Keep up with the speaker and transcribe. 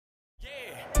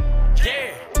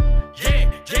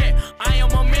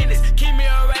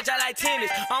like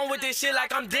tennis. I'm with this shit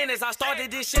like I'm Dennis. I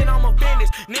started this shit, I'm a business.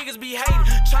 Niggas be hating,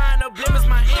 trying to blemish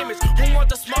my image. Who want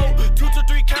the smoke? 2 to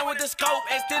 3 count with the scope.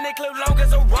 Extended clip long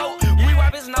as a rope. We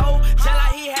wipe his nose, just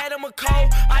like he had him a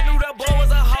cold. I knew that boy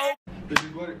was a hoe.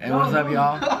 Hey, what's up,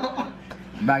 y'all?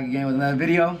 I'm back again with another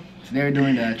video. Today we're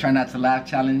doing the Try Not to Laugh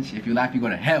challenge. If you laugh, you go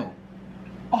to hell.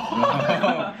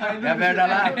 Y'all better not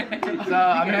laugh. So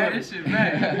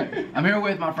I'm here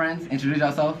with my friends. Introduce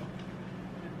yourself.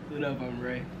 What up, I'm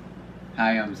Ray.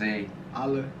 Hi, I'm Zay.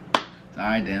 Allah.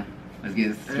 Alright then, let's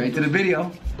get straight to the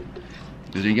video.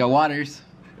 Just drink your waters.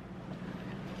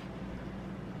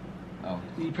 Oh.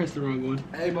 You pressed the wrong one.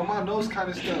 Hey, but my nose kind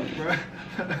of stuff, bro.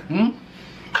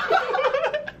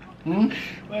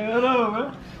 Wait, hold on,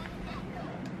 bro.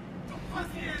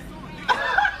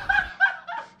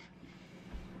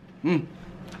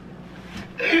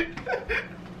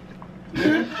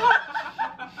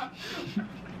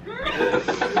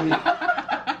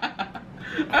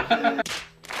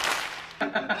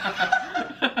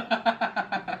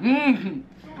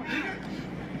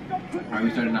 Alright, we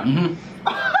started now.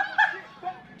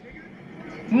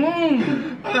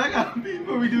 I gotta pee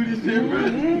before we do this shit, bro.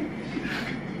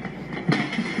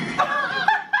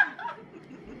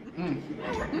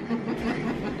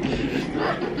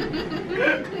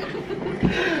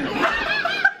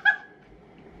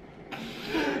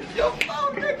 Yo, oh,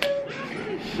 nigga.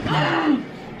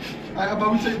 Alright,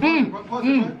 about to take pause it,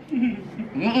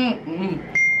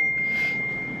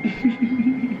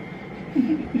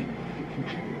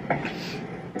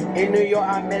 In New York,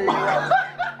 I'm in New York.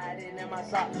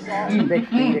 Big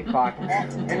finger cock.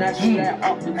 And I said,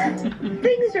 oh.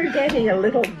 Things are getting a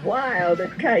little wild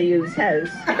at Caillou's house.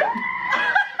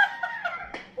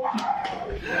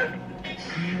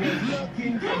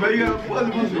 But you gotta pause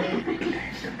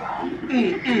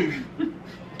it.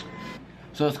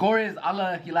 So the score is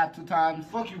Allah, he laughed 2 times.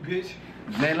 Fuck you, bitch.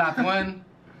 Zay laughed 1.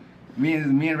 Me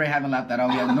and Ray haven't laughed at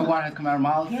all yet. No water has come out of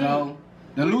our mouth. So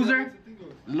the loser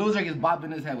gets bopped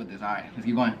in his head with this. Alright, let's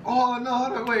keep going. Oh no,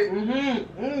 hold on, wait.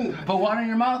 Put water in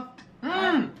your mouth.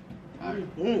 Alright.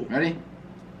 Ready?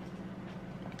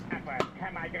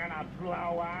 Am I gonna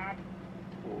blow up?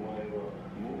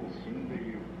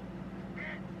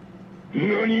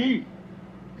 NANI?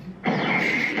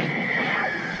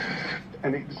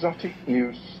 An exotic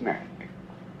new snack.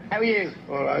 How are you?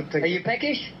 Well, I think. Are you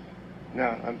peckish?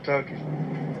 No, I'm Turkish.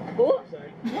 Oh,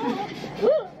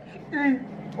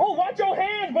 oh, watch your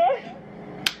hand, bud.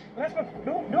 That's my,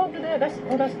 don't do that.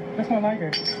 That's my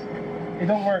lighter. It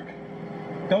don't work.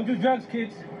 Don't do drugs,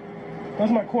 kids. Those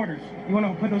are my quarters. You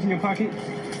wanna put those in your pocket?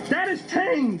 That is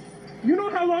change. You know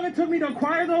how long it took me to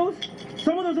acquire those?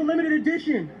 Some of those are limited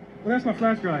edition. Well, that's my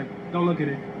flash drive. Don't look at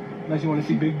it unless you want to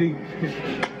see Big D.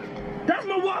 That's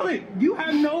my wallet. You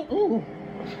have no. Ooh.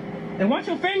 And watch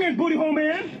your fingers, booty hole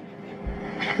man.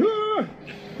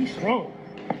 He's strong.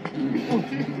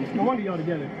 No wonder y'all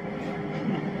together.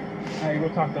 Hey, real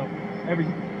talk though.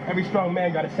 Every strong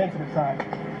man got a sensitive side.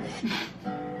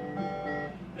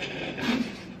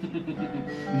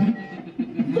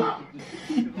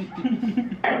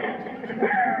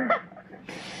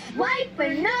 Swipe for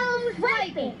nose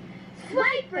wiping.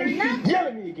 Swipe for nose. Yell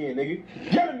at me again, nigga.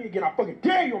 Yell at me again. I fucking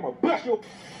dare you. I'm gonna bust your.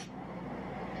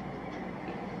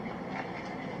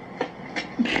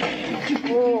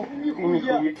 Oh,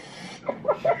 yeah.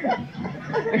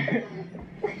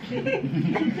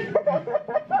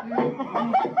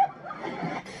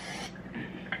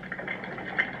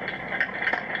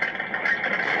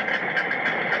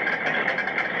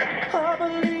 I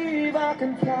believe I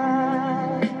can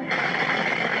fly.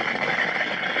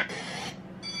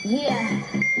 Yeah,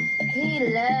 he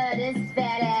loved his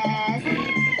fat ass.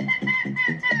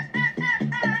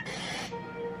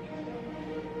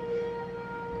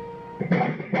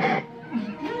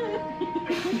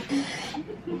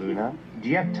 Luna, do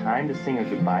you have time to sing a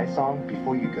goodbye song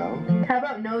before you go? How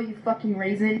about no, you fucking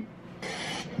raisin?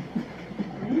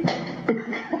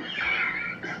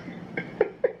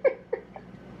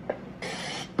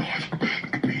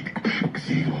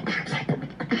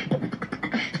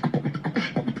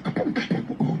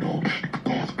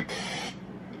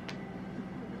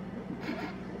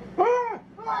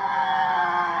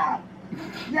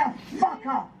 Yeah,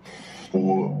 fucker!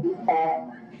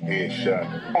 Headshot.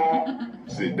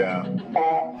 Sit down.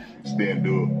 Stand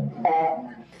up.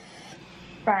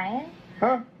 Brian?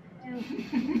 Huh? Do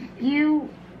you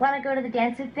want to go to the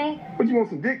dance with me? What, you want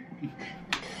some dick?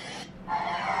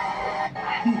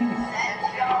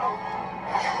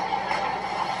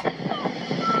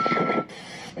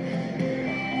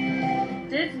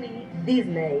 Disney.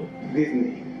 Disney.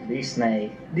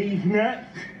 Disney. These nuts.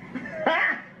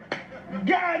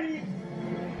 Got it!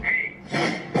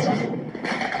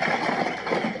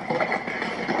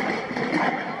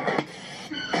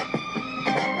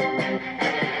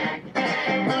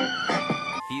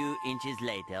 Few inches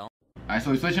later. Alright,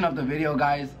 so we're switching up the video,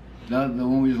 guys. The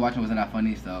one we was watching wasn't that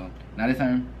funny, so now this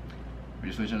time we're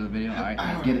just switching up the video. Alright,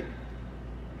 let's get it.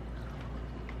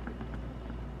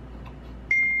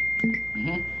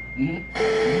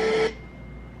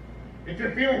 If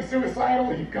you're feeling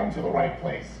suicidal, you've come to the right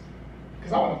place.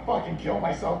 Because I want to fucking kill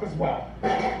myself as well.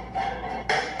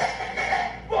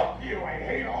 Fuck you, I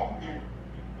hate all of you.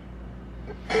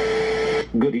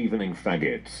 Good evening,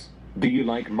 faggots. Do you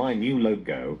like my new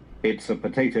logo? It's a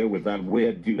potato with that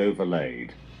weird dude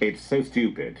overlaid. It's so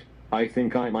stupid. I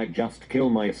think I might just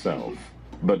kill myself.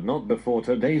 But not before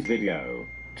today's video.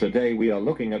 Today we are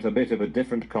looking at a bit of a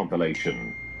different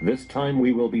compilation. This time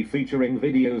we will be featuring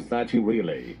videos that you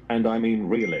really, and I mean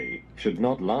really, should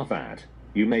not laugh at.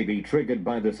 You may be triggered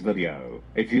by this video,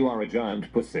 if you are a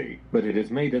giant pussy, but it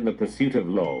is made in the pursuit of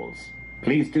lols.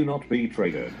 Please do not be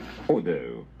triggered. Or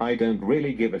do. I don't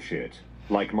really give a shit.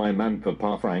 Like my man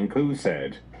Papa Frank who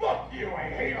said, fuck you, I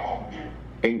hate all of you.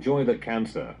 Enjoy the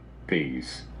cancer.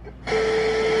 Peace.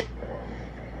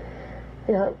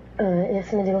 Ja,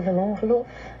 eerst met die over ongeloof.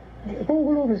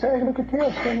 Ongeloof is eigenlijk het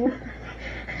juiste woord.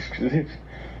 Excuseer.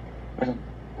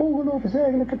 Ongeloof is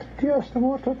eigenlijk het juiste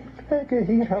woord dat ik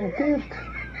hier hanteert.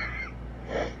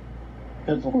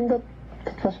 Omdat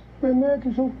dat was bij mij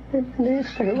dus ook de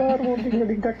eerste gewaarwording dat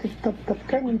ik dacht dat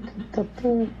kan niet.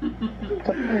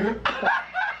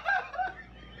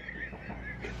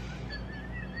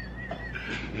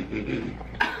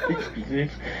 Excuseer.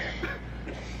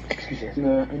 Excuseer,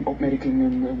 een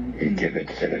opmerking, Ik heb het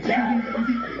zelf.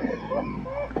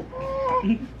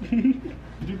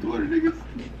 You do it, niggas.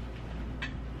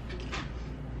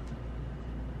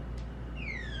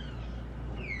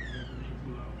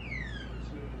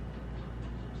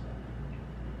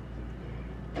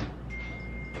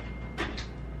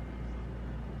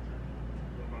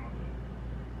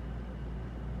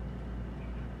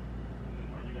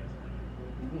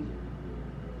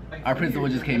 Our principal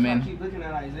just came in. Keep looking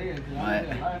at Isaiah,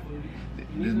 But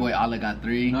this boy Allah got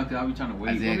 3.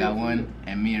 Isaiah got 1,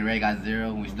 and me and Ray got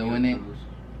 0. We still in it.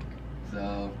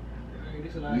 So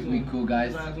we cool,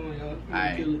 guys.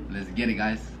 Alright, let's get it,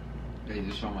 guys. They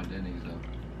just shot my dead niggas though.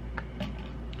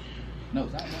 No,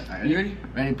 stop. Alright, you ready?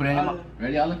 Ready? Put it in.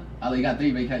 Ready, Allah? Allah, you got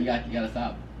 3, but you gotta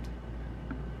stop.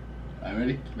 Alright,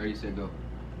 ready? Ready, set, go.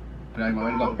 Put it in,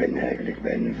 ready, go. Ben eigenlijk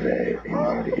ben vrij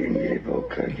eenvoudig ingegeven,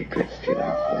 ook gekwetst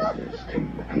geraakt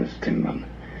aan de stemman.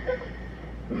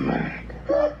 Maar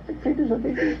ik vind dus dat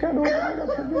ik kan horen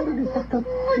dat gebeuren is dat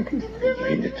ik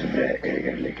vind het vrij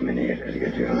ergerlijk, meneer.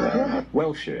 Ergert u vandaag?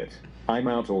 Well shit. I'm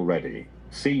out already.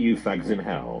 See you fags in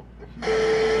hell.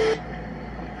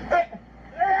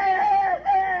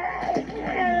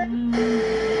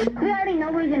 We already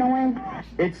know we're gonna win.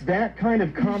 It's that kind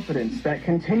of confidence that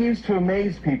continues to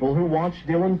amaze people who watch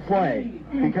Dylan play,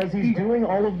 because he's doing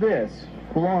all of this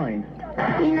blind.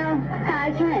 You know how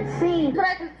I can't see, but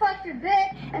I can fuck your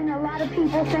bitch. And a lot of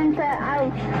people think that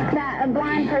a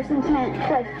blind person can't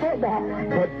play football.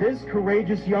 But this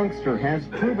courageous youngster has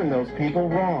proven those people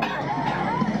wrong.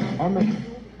 On the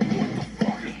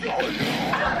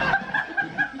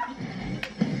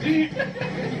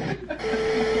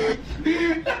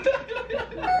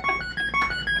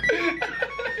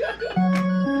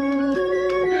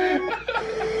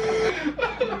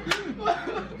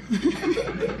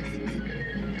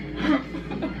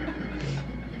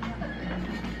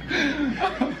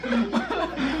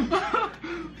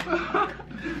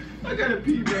I gotta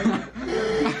pee, bro.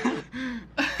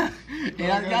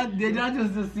 Y'all did y'all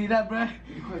just see that, bro?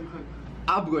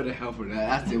 I'm going to hell for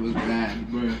that. That shit was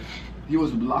bad, bro. He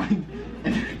was blind.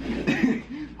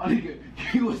 My nigga,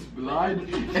 he was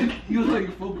blind and he was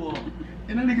playing football.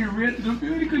 And that nigga ran to the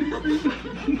field, he couldn't see.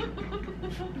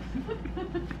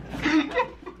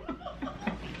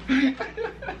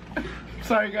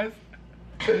 Sorry, guys.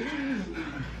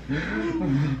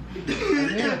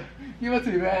 Yeah. Give it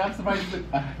to me, man. I'm surprised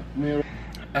you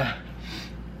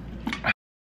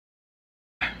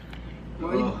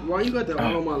Why you got that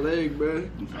all on my leg, bro?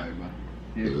 I'm sorry, bro.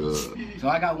 Yeah. So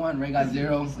I got 1, Ray got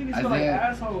 0.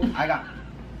 Isaiah, I got.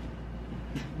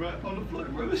 Bro, on the floor,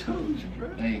 bro. Let's go,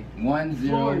 bro. Hey, 1, 0,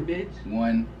 Floor, bitch.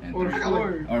 1, and 3. Or the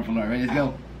floor. Or floor. Ready? Let's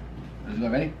go. Let's go.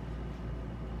 Ready?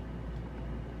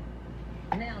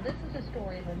 Now, this is a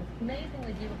story of an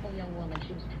amazingly beautiful young woman.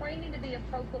 She was training to be a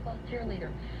pro football cheerleader,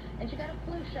 and she got a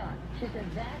flu shot. She said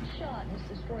that shot has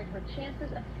destroyed her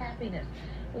chances of happiness.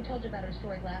 We told you about her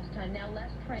story last time. Now Les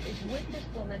Trent is with this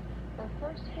woman for a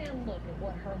first-hand look at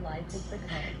what her life has become.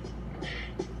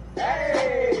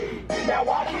 Hey! Now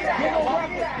walk it out! Now walk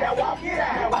it out! Now walk it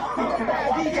out! Now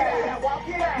walk it out! Now walk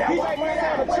it out! Now walk it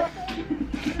out! Now walk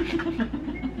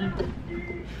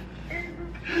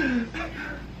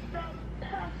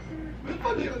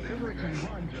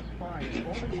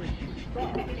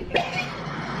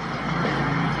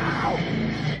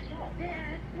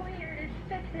That's weird. It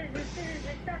fixes as soon as I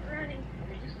start running.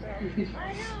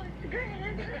 I know, it's great.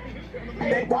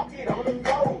 They walking on the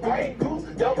road, rain goose,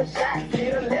 double shot,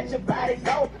 get her, let your body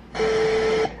go.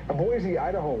 A Boise,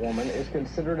 Idaho woman is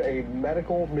considered a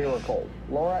medical miracle.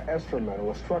 Laura Esterman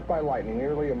was struck by lightning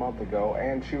nearly a month ago,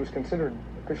 and she was considered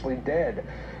officially dead.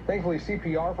 Thankfully,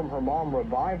 CPR from her mom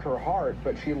revived her heart,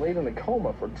 but she laid in a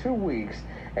coma for 2 weeks,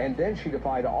 and then she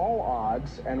defied all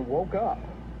odds and woke up.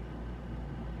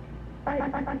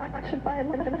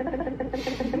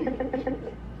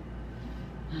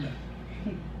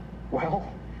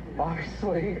 Well,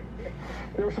 obviously,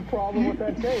 there was a problem with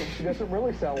that tape. She doesn't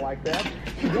really sound like that.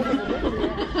 She doesn't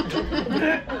remember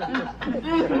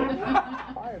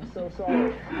I am so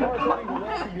sorry. Laura's ready to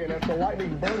walk again after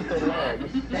lightning burned her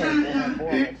legs. We'll have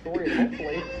more of that story and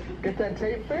hopefully get that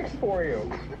tape fixed for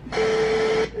you.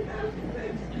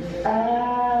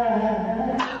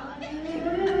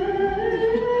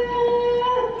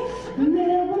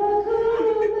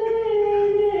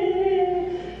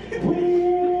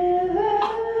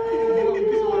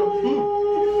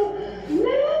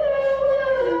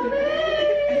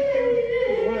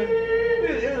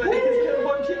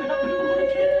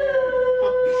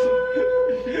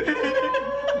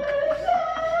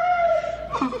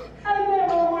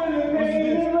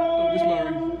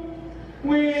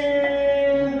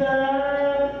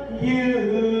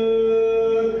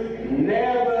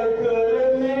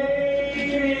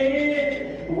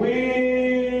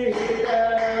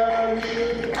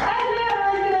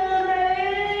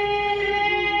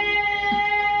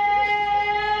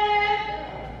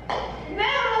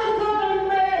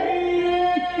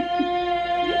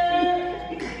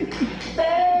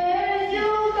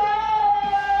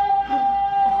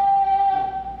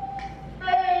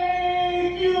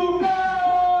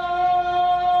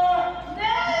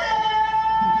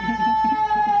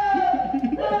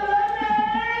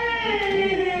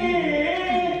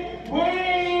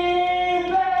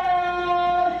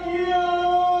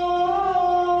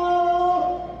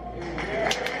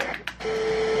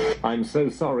 I'm so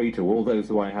sorry to all those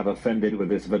who I have offended with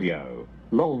this video.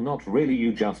 Lol, not really,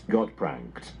 you just got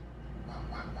pranked.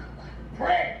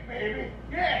 Prank, baby!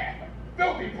 Yeah!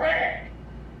 Filthy prank!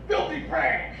 Filthy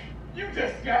prank! You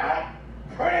just got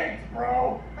pranked,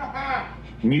 bro!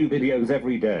 New videos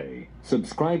every day.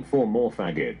 Subscribe for more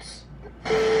faggots.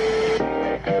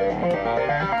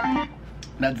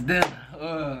 That's them.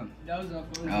 That was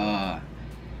a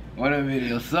What a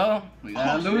video. So, we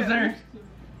got a loser.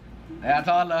 That's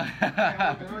all. Come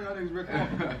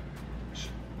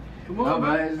No, on,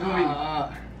 but it's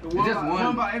gonna be. It's just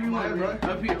one. by everyone, bro.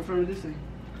 Up here from this thing.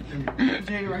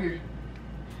 Jay right here.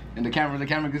 And the camera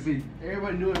can see.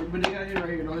 Everybody knew it, but they got hit right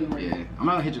here. Don't hit right here. I'm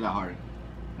not gonna hit you that hard.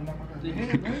 They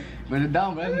hit it, bro. But it's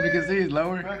down, bro. You can see it's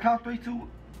lower. Right, count 3, 2,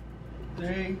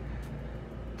 3,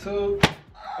 2.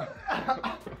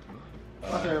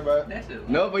 Okay, bro. That's it.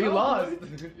 No, but you lost.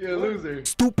 You're a loser.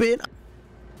 Stupid.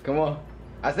 Come on.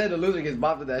 I said the loser gets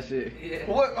bopped with that shit. Yeah.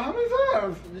 What? How many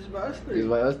times? This is by us 3. It's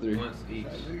by us 3. Once each.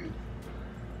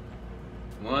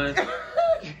 One. Come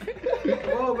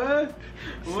on, man.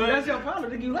 See, that's your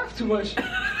problem. Nigga, you laugh too much. Go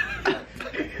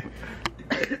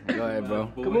ahead, bro.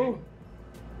 Come on.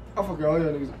 I forgot all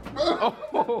y'all niggas. Oh.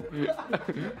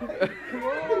 Come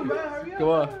on, man. Hurry up. Come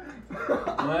on.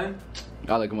 One.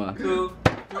 Ollie, come on. 2.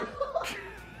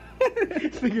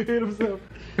 This nigga hit himself.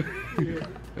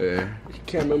 Yeah.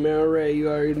 Cameraman Ray, you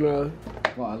already know.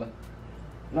 Come on, Ollie.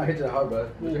 I'm not hitting that hard, bro.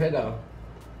 Move your head down.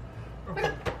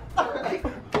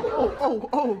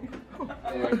 Oh.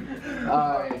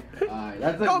 Alright.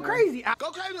 That's it. Go man. crazy.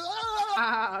 Go crazy.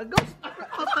 Go.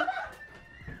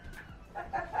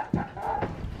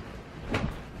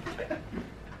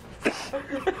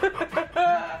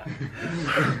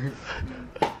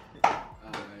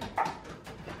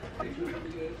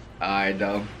 Alright,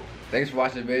 though. Thanks for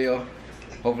watching the video.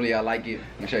 Hopefully y'all like it.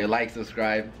 Make sure you like,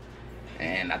 subscribe.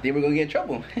 And I think we're gonna get in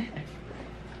trouble.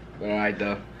 But alright,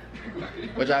 though.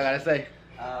 What y'all gotta say?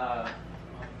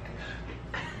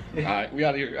 Alright, we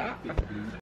out of here.